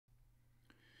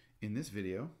In this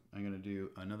video, I'm going to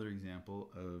do another example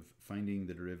of finding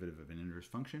the derivative of an inverse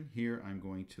function. Here I'm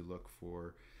going to look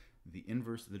for the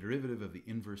derivative of the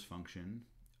inverse function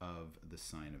of the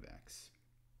sine of x.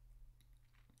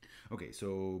 Okay,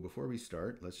 so before we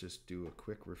start, let's just do a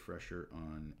quick refresher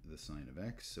on the sine of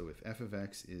x. So if f of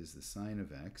x is the sine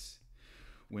of x,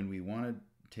 when we want to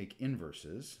take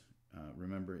inverses,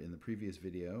 remember in the previous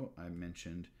video I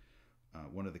mentioned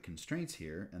one of the constraints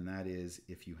here, and that is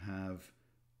if you have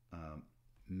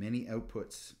many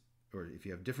outputs, or if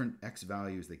you have different x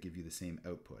values that give you the same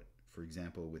output. For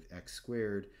example, with x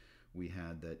squared, we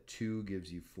had that 2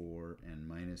 gives you 4 and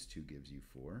minus 2 gives you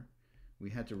 4. We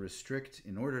had to restrict,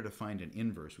 in order to find an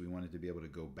inverse, we wanted to be able to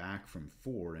go back from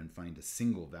 4 and find a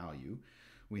single value.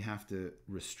 We have to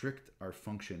restrict our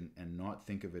function and not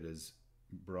think of it as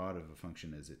broad of a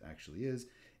function as it actually is.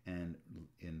 And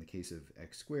in the case of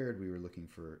x squared, we were looking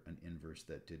for an inverse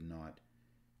that did not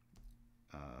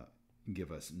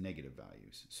give us negative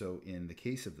values. So in the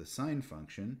case of the sine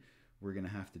function, we're going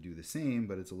to have to do the same,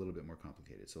 but it's a little bit more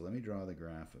complicated. So let me draw the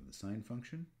graph of the sine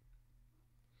function.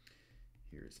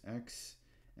 Here's x,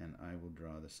 and I will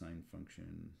draw the sine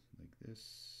function like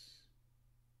this.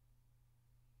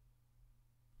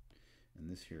 And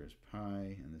this here is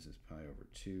pi, and this is pi over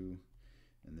 2,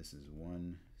 and this is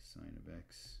 1 sine of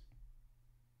x.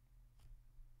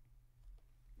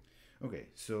 Okay,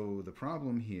 so the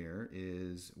problem here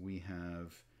is we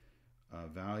have a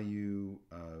value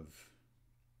of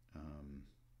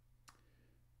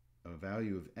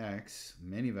x,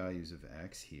 many values of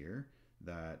x here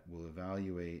that will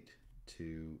evaluate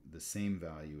to the same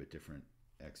value at different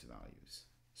x values.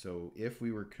 So if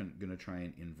we were going to try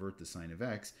and invert the sine of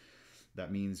x,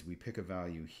 that means we pick a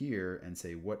value here and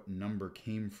say what number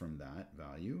came from that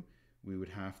value. We would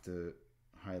have to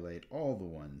highlight all the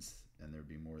ones, and there'd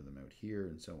be more of them out here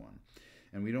and so on.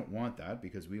 And we don't want that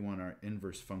because we want our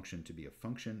inverse function to be a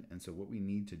function. And so what we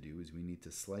need to do is we need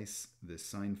to slice this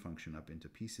sine function up into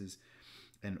pieces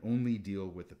and only deal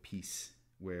with the piece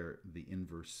where the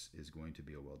inverse is going to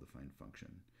be a well-defined function.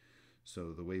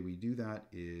 So the way we do that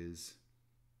is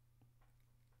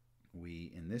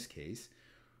we, in this case,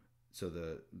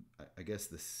 so I guess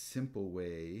the simple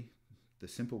way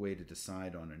to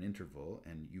decide on an interval,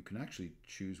 and you can actually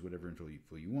choose whatever interval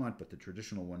you want, but the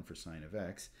traditional one for sine of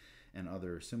x and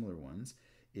other similar ones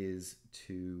is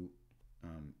to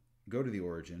go to the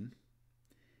origin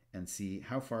and see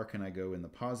how far can I go in the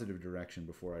positive direction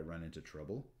before I run into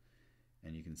trouble.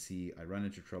 And you can see I run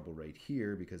into trouble right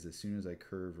here because as soon as I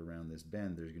curve around this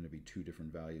bend, there's going to be two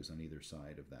different values on either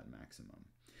side of that maximum.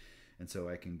 And so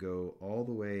I can go all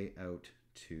the way out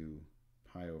to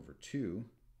pi over 2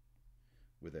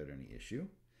 without any issue.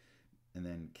 And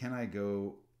then can I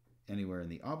go anywhere in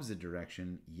the opposite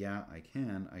direction? Yeah, I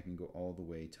can. I can go all the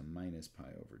way to minus pi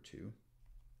over 2.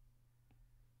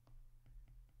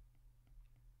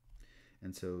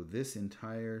 And so this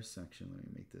entire section, let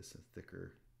me make this a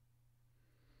thicker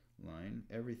line,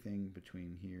 everything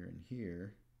between here and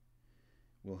here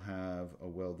will have a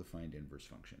well-defined inverse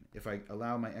function. If I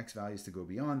allow my x values to go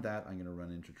beyond that, I'm going to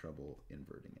run into trouble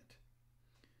inverting it.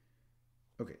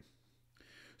 Okay,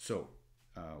 so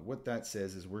what that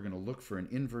says is we're going to look for an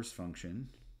inverse function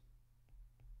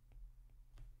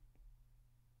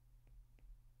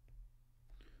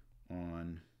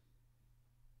on,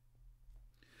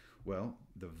 well,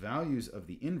 the values of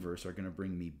the inverse are going to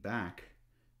bring me back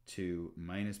to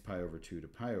minus pi over 2 to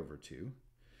pi over 2.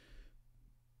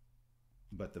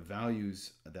 But the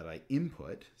values that I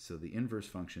input, so the inverse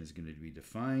function is going to be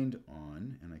defined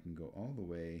on, and I can go all the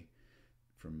way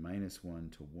from minus 1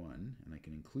 to 1, and I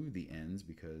can include the ends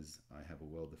because I have a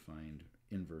well-defined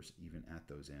inverse even at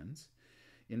those ends.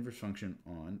 Inverse function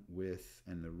on with,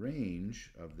 and the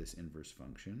range of this inverse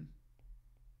function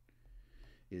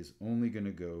is only going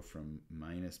to go from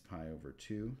minus pi over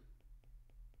 2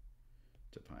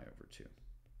 to pi over 2.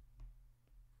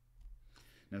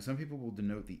 Now some people will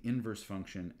denote the inverse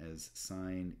function as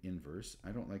sine inverse.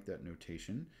 I don't like that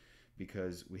notation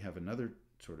because we have another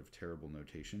sort of terrible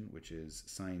notation, which is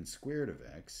sine squared of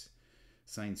x.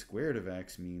 Sine squared of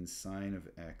x means sine of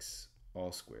x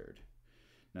all squared.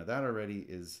 Now that already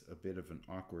is a bit of an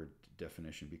awkward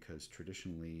definition because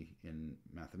traditionally in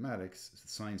mathematics,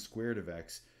 sine squared of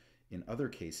x in other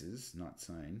cases, not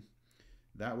sine,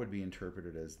 that would be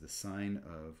interpreted as the sine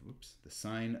of, the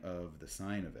sine of the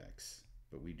sine of x.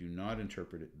 But we do not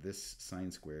interpret this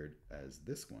sine squared as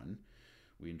this one.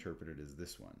 We interpret it as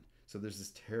this one. So there's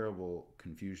this terrible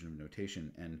confusion of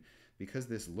notation. And because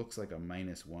this looks like a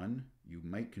minus 1, you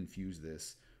might confuse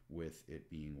this with it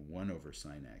being 1 over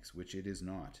sine x, which it is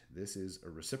not. This is a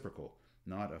reciprocal,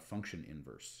 not a function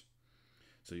inverse.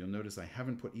 So you'll notice I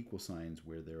haven't put equal signs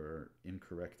where there are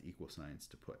incorrect equal signs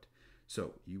to put.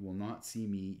 So you will not see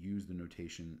me use the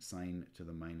notation sine to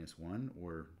the -1,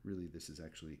 or really this is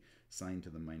actually sine to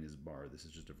the minus bar. This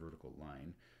is just a vertical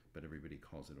line, but everybody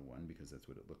calls it a 1 because that's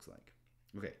what it looks like.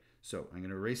 Okay, so I'm going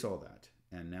to erase all that,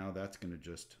 and now that's going to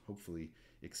just hopefully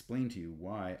explain to you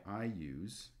why I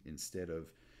use, instead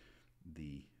of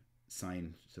the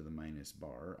sine to the minus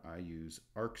bar, I use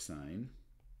arcsin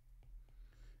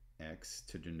x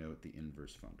to denote the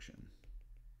inverse function.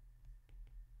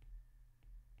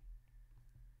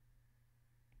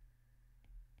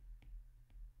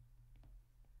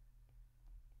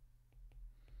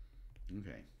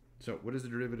 Okay, so what is the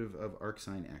derivative of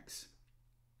arcsin x?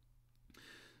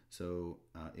 So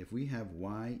if we have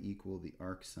y equal the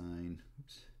arcsin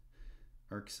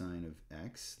of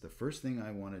x, the first thing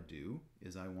I want to do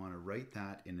is I want to write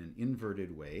that in an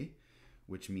inverted way,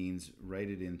 which means write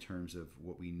it in terms of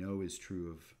what we know is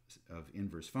true of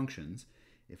inverse functions.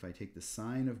 If I take the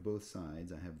sine of both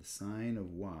sides, I have the sine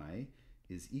of y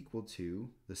is equal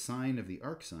to the sine of the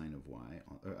arcsine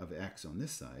of x on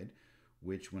this side,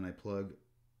 which when I plug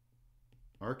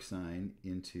arcsine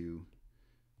into,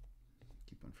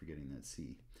 keep on forgetting that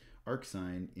c,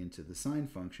 arcsine into the sine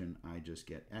function, I just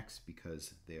get x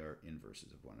because they are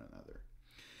inverses of one another.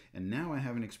 And now I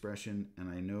have an expression, and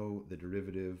I know the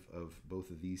derivative of both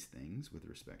of these things with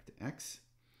respect to x.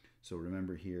 So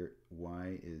remember here,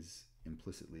 y is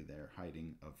implicitly there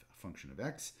hiding a function of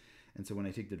x. And so when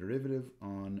I take the derivative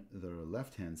on the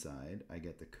left-hand side, I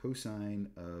get the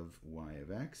cosine of y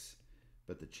of x,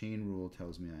 but the chain rule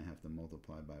tells me I have to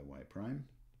multiply by y prime.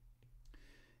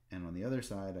 And on the other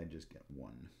side, I just get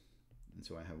 1. And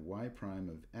so I have y prime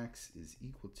of x is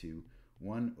equal to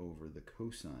 1 over the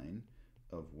cosine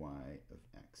of y of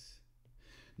x.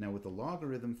 Now with the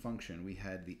logarithm function, we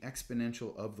had the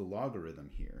exponential of the logarithm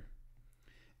here.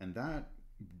 And that,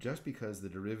 just because the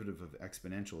derivative of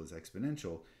exponential is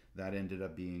exponential, that ended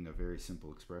up being a very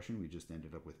simple expression. We just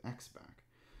ended up with x back.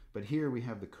 But here we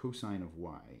have the cosine of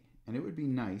y. And it would be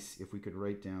nice if we could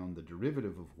write down the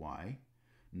derivative of y,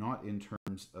 not in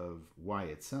terms of y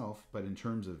itself, but in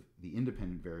terms of the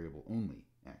independent variable only,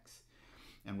 x.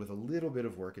 And with a little bit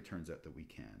of work, it turns out that we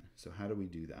can. So how do we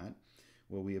do that?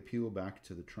 Well, we appeal back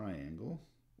to the triangle,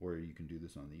 or you can do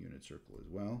this on the unit circle as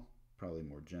well. Probably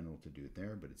more general to do it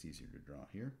there, but it's easier to draw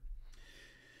here.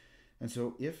 And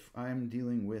so if I'm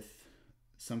dealing with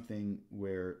something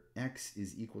where x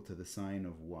is equal to the sine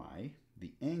of y,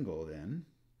 the angle then,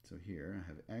 so here I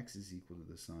have x is equal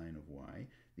to the sine of y.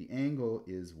 The angle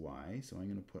is y, so I'm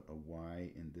going to put a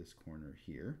y in this corner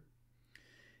here.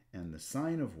 And the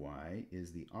sine of y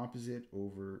is the opposite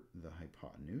over the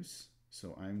hypotenuse.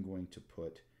 So I'm going to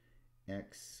put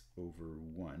x over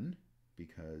 1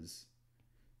 because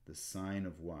the sine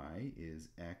of y is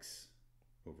x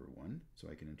over 1. So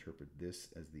I can interpret this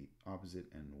as the opposite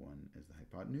and 1 as the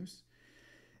hypotenuse.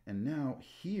 And now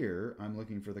here I'm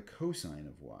looking for the cosine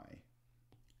of y.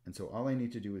 And so all I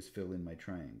need to do is fill in my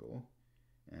triangle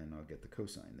and I'll get the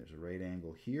cosine. There's a right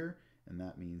angle here, and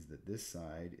that means that this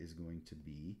side is going to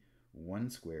be 1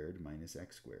 squared minus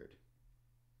x squared.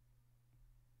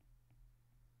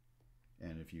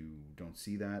 And if you don't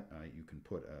see that, you can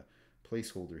put a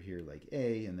placeholder here like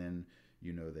a, and then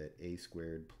you know that a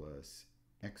squared plus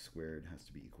x squared has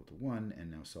to be equal to 1,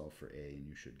 and now solve for a, and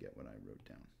you should get what I wrote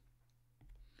down.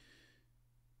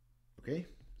 Okay,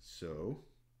 so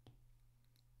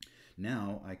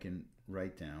now I can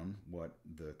write down what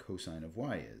the cosine of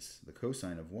y is. The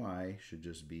cosine of y should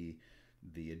just be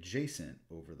the adjacent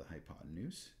over the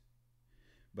hypotenuse,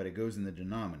 but it goes in the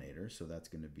denominator, so that's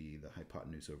going to be the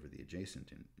hypotenuse over the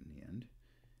adjacent in the end.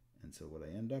 And so what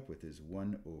I end up with is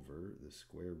 1 over the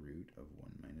square root of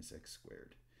 1 minus x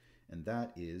squared. And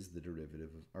that is the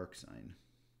derivative of arcsine.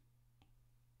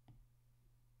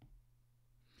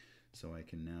 So I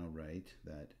can now write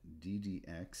that d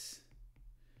dx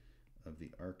of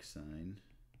the arcsine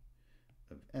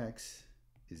of x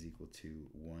is equal to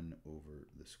 1 over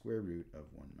the square root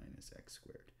of 1 minus x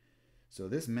squared. So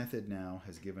this method now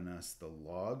has given us the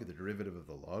log, the derivative of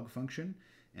the log function,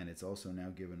 and it's also now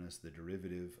given us the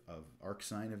derivative of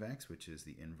arcsine of x, which is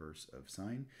the inverse of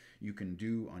sine. You can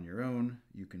do on your own,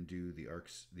 you can do the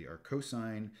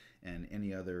arccosine and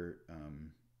any other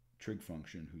trig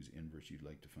function whose inverse you'd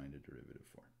like to find a derivative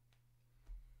for.